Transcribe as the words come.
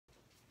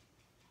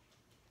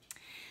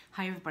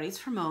Hi everybody,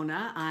 it's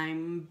Ramona.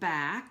 I'm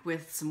back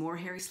with some more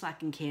Harry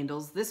Slatkin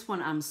candles. This one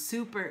I'm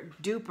super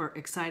duper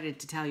excited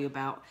to tell you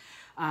about.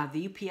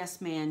 The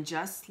UPS man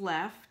just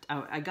left.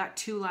 I got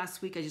two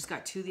last week. I just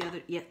got two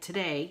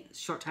today, a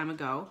short time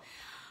ago.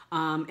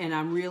 And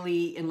I'm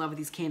really in love with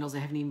these candles. I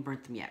haven't even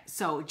burnt them yet.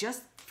 So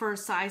just for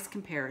size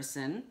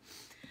comparison,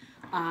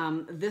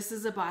 this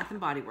is a Bath &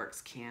 Body Works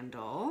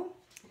candle.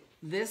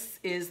 This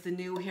is the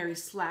new Harry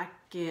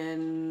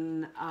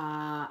Slatkin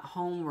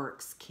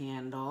Homeworx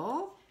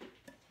candle.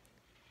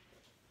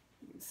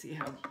 See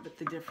what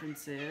the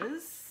difference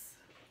is.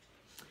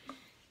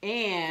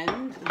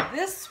 And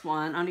this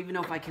one, I don't even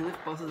know if I can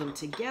lift both of them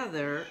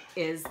together,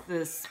 is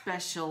the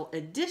special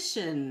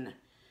edition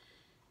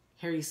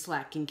Harry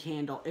Slatkin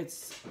candle.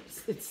 It's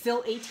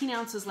still 18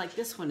 ounces like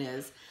this one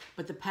is,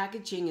 but the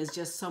packaging is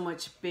just so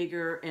much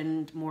bigger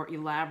and more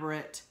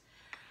elaborate.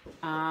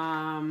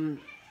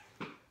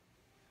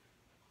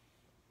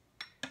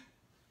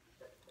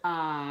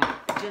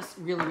 Just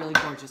really, really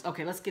gorgeous.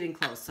 Okay, let's get in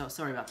close. So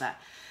sorry about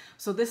that.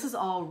 So this is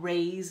all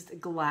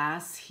raised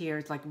glass here.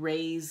 It's like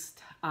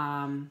raised,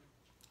 it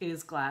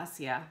is glass,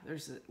 yeah,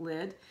 there's a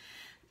lid.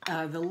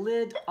 The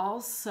lid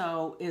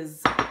also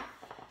is,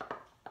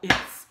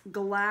 it's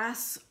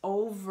glass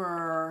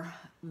over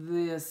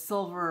the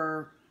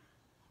silver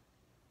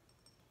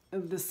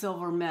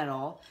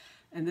metal.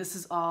 And this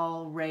is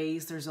all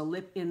raised. There's a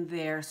lip in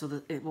there so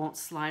that it won't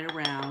slide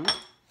around.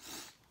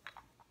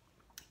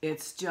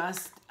 It's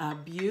just a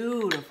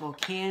beautiful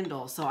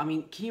candle. So, I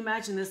mean, can you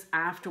imagine this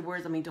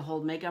afterwards? I mean, to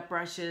hold makeup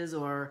brushes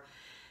or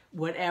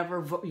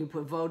whatever. You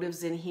put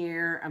votives in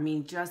here. I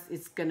mean,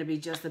 it's going to be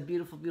just a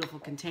beautiful, beautiful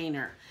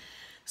container.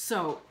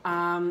 So,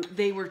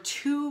 they were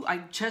two. I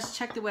just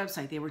checked the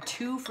website. They were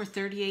two for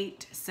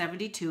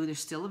 $38.72. They're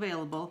still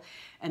available.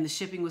 And the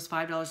shipping was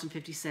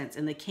 $5.50.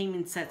 And they came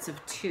in sets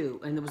of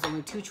two. And there was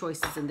only two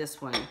choices in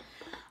this one.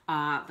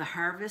 The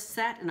Harvest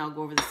set, and I'll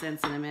go over the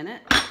scents in a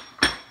minute.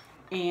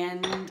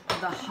 And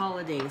the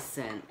holiday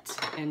scent,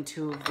 and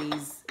two of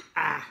these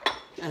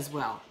as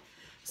well.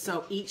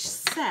 So each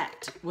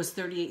set was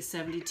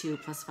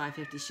 $38.72 plus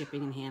 $5.50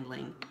 shipping and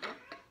handling.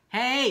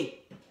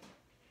 Hey!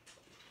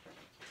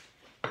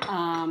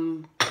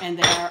 And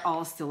they're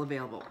all still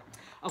available.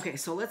 Okay,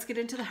 so let's get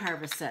into the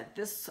Harvest set.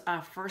 This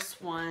first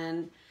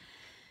one,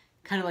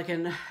 kind of like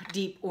a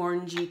deep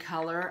orangey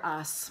color,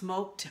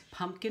 smoked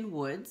pumpkin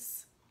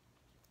woods.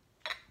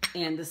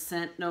 And the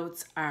scent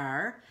notes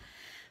are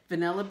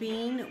vanilla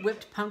bean,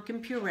 whipped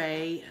pumpkin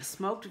puree,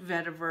 smoked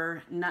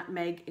vetiver,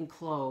 nutmeg, and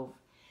clove.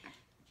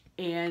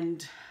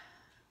 And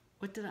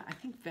what did I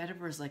think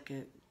vetiver is like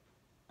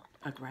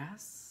a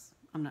grass?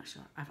 I'm not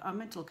sure. I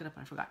meant to look it up,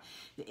 I forgot.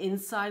 The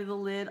inside of the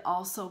lid,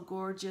 also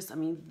gorgeous. I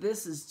mean,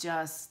 this is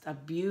just a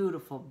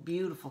beautiful,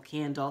 beautiful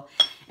candle.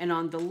 And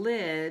on the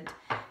lid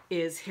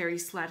is Harry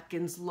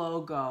Slatkin's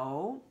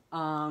logo.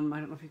 I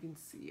don't know if you can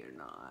see or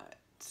not.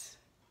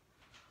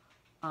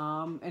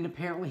 And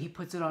apparently he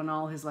puts it on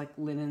all his like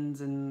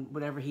linens and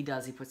whatever he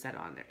does, he puts that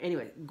on there.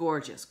 Anyway,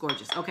 gorgeous,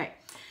 gorgeous. Okay,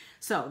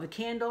 so the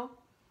candle.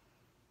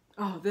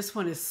 Oh, this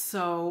one is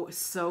so,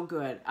 so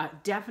good.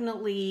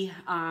 Definitely,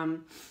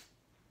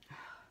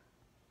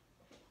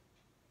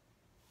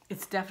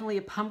 it's definitely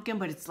a pumpkin,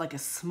 but it's like a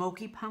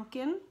smoky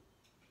pumpkin.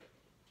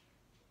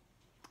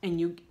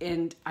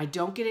 And I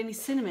don't get any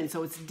cinnamon,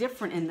 so it's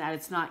different in that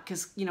it's not,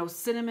 because, you know,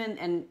 cinnamon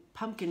and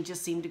pumpkin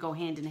just seem to go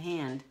hand in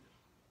hand.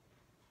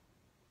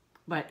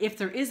 But if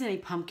there is any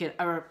pumpkin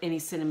or any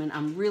cinnamon,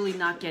 I'm really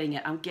not getting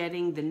it. I'm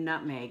getting the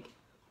nutmeg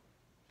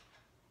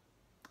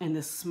and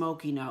the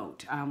smoky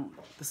note,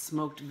 the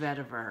smoked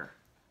vetiver.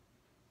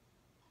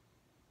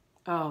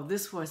 Oh,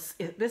 this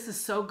is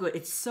so good.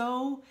 It's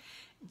so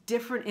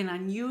different and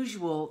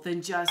unusual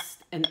than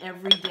just an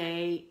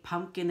everyday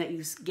pumpkin that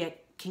you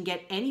can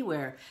get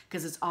anywhere,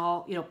 because it's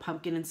all, you know,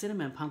 pumpkin and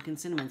cinnamon, pumpkin,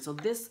 cinnamon. So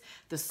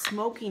the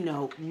smoky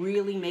note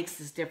really makes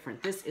this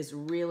different. This is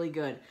really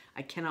good.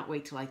 I cannot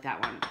wait to like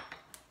that one.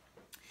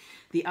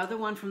 The other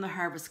one from the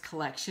Harvest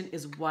collection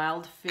is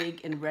Wild Fig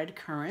and Red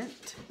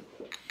Currant.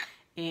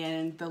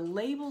 And the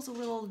label's a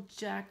little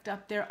jacked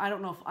up there. I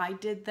don't know if I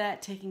did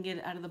that, taking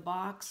it out of the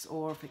box,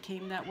 or if it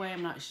came that way.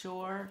 I'm not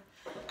sure.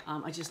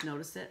 I just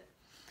noticed it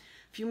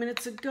a few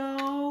minutes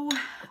ago.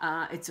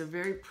 It's a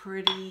very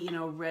pretty, you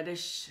know,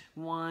 reddish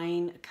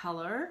wine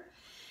color.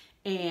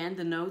 And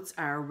the notes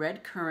are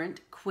red currant,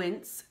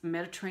 quince,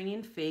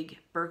 Mediterranean fig,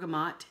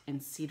 bergamot,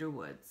 and cedar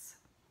woods.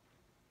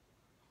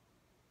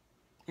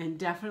 And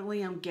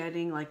definitely I'm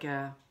getting like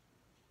a,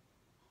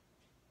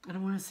 I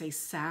don't want to say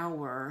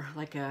sour,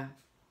 like a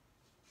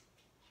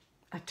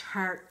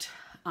tart.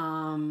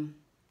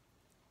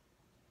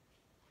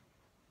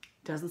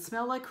 Doesn't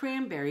smell like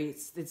cranberry.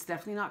 It's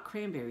definitely not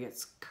cranberry.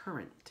 It's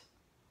currant.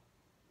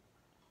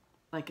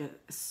 Like a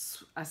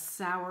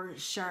sour,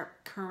 sharp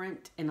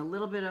currant, and a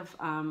little bit of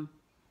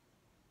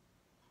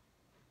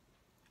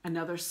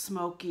another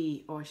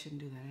smoky, oh, I shouldn't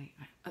do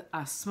that.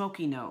 A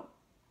smoky note.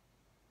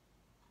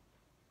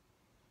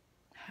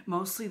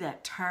 Mostly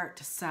that tart,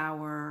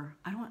 sour.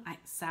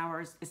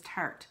 Sour is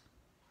tart.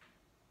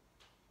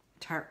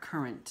 Tart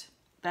currant.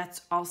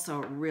 That's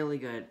also really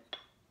good.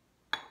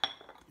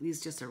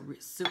 These just are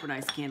super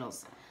nice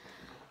candles.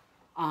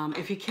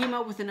 If you came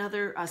out with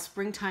another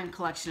springtime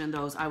collection of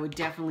those, I would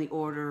definitely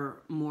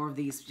order more of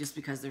these just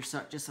because they're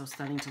just so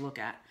stunning to look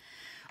at.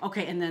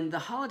 Okay, and then the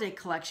holiday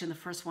collection, the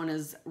first one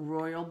is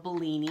Royal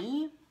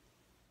Bellini.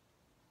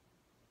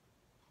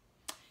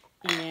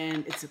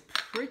 And it's a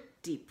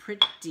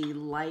pretty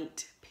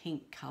light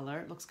pink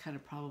color. It looks kind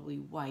of probably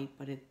white,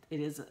 but it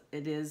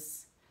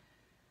is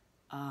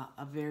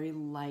a very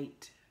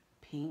light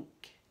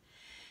pink.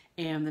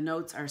 And the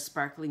notes are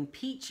sparkling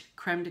peach,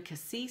 creme de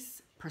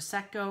cassis,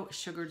 prosecco,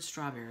 sugared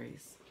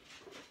strawberries.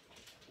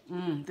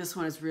 This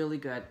one is really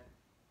good.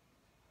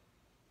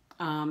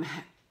 I'm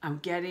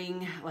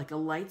getting like a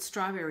light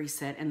strawberry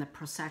scent and the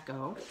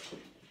prosecco.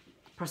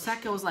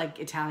 Prosecco is like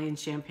Italian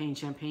champagne.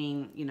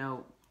 Champagne, you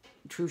know,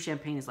 true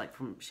champagne is like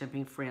from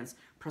Champagne, France.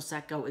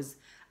 Prosecco is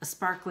a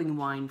sparkling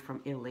wine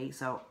from Italy.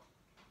 So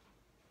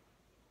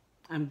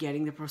I'm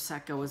getting the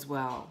prosecco as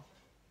well.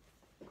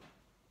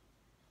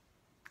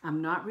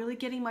 I'm not really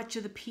getting much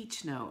of the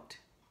peach note.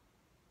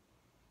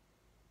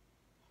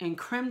 And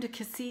creme de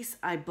cassis,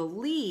 I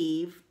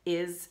believe,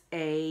 is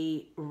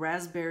a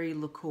raspberry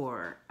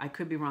liqueur. I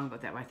could be wrong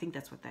about that, but I think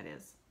that's what that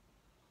is.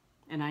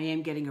 And I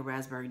am getting a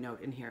raspberry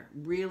note in here.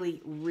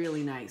 Really,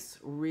 really nice.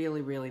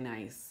 Really, really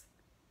nice.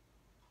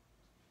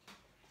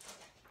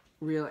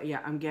 Really,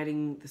 yeah, I'm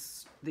getting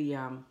this,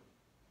 getting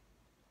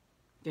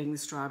the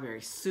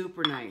strawberry.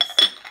 Super nice.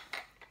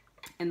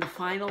 And the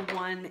final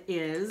one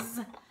is,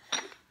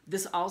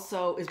 this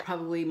also is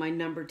probably my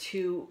number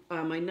 2.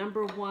 My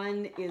number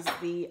 1 is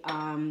the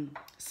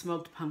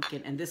smoked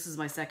pumpkin, and this is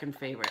my second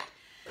favorite,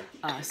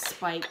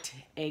 spiked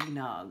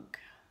eggnog.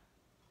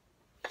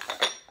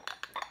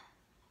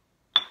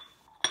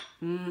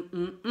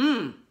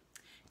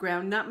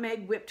 Ground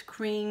nutmeg, whipped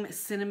cream,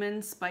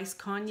 cinnamon, spiced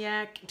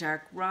cognac,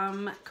 dark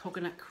rum,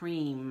 coconut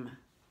cream.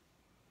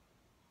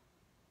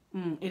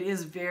 It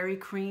is very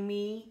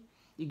creamy.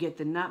 You get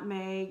the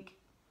nutmeg.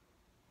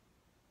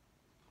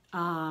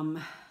 I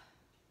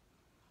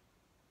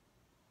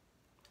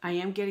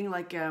am getting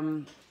like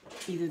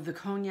either the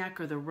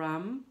cognac or the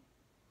rum.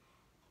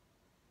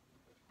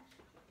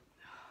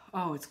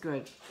 Oh, it's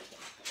good.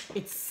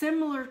 It's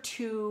similar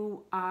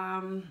to,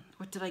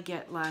 what did I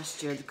get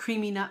last year? The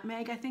creamy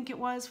nutmeg, I think it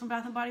was, from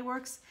Bath & Body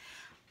Works.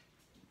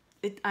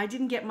 I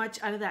didn't get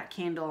much out of that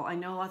candle. I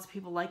know lots of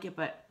people like it,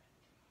 but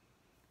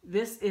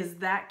this is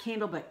that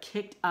candle, but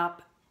kicked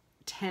up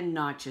 10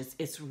 notches.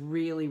 It's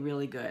really,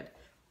 really good.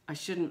 I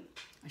shouldn't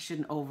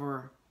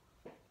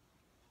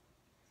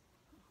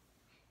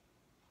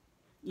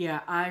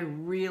Yeah, I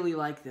really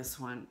like this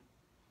one.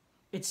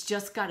 It's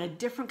just got a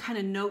different kind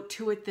of note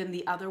to it than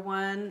the other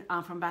one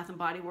from Bath &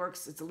 Body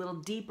Works. It's a little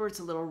deeper. It's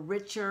a little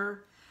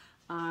richer.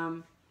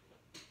 Oh,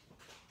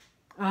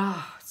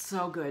 it's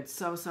so good.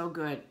 So, so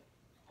good.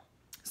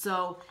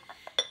 So,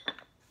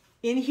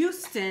 in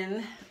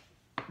Houston,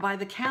 by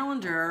the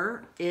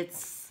calendar,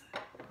 it's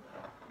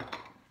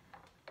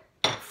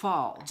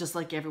fall, just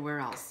like everywhere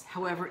else.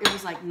 However, it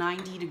was like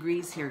 90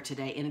 degrees here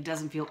today, and it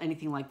doesn't feel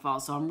anything like fall.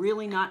 So I'm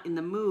really not in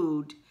the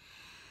mood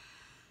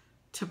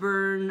to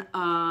burn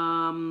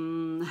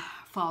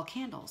fall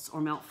candles or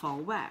melt fall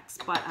wax.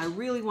 But I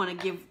really want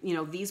to give, you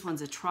know, these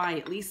ones a try.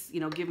 At least, you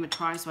know, give them a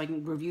try so I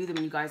can review them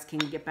and you guys can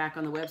get back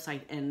on the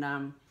website. And,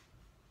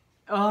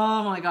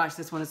 oh my gosh,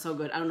 this one is so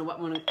good. I don't know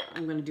what one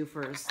I'm going to do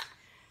first.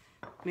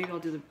 Maybe I'll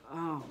do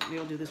maybe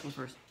I'll do this one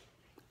first.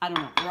 I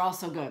don't know. They're all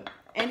so good.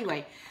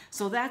 Anyway,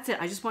 so that's it.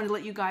 I just wanted to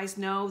let you guys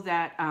know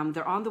that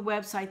they're on the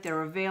website.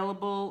 They're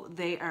available.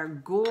 They are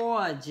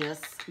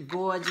gorgeous,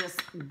 gorgeous,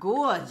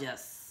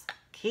 gorgeous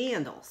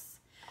candles.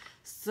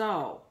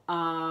 So,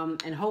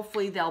 and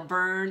hopefully they'll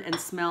burn and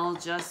smell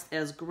just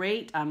as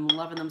great. I'm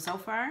loving them so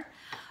far.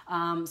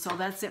 So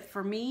that's it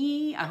for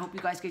me. I hope you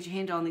guys get your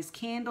hand on these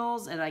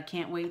candles, and I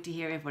can't wait to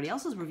hear everybody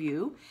else's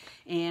review.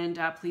 And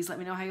please let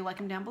me know how you like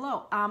them down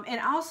below.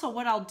 And also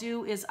what I'll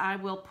do is I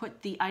will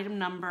put the item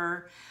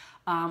number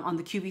on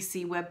the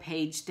QVC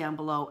webpage down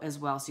below as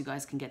well, so you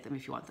guys can get them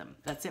if you want them.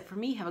 That's it for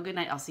me. Have a good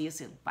night. I'll see you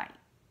soon. Bye.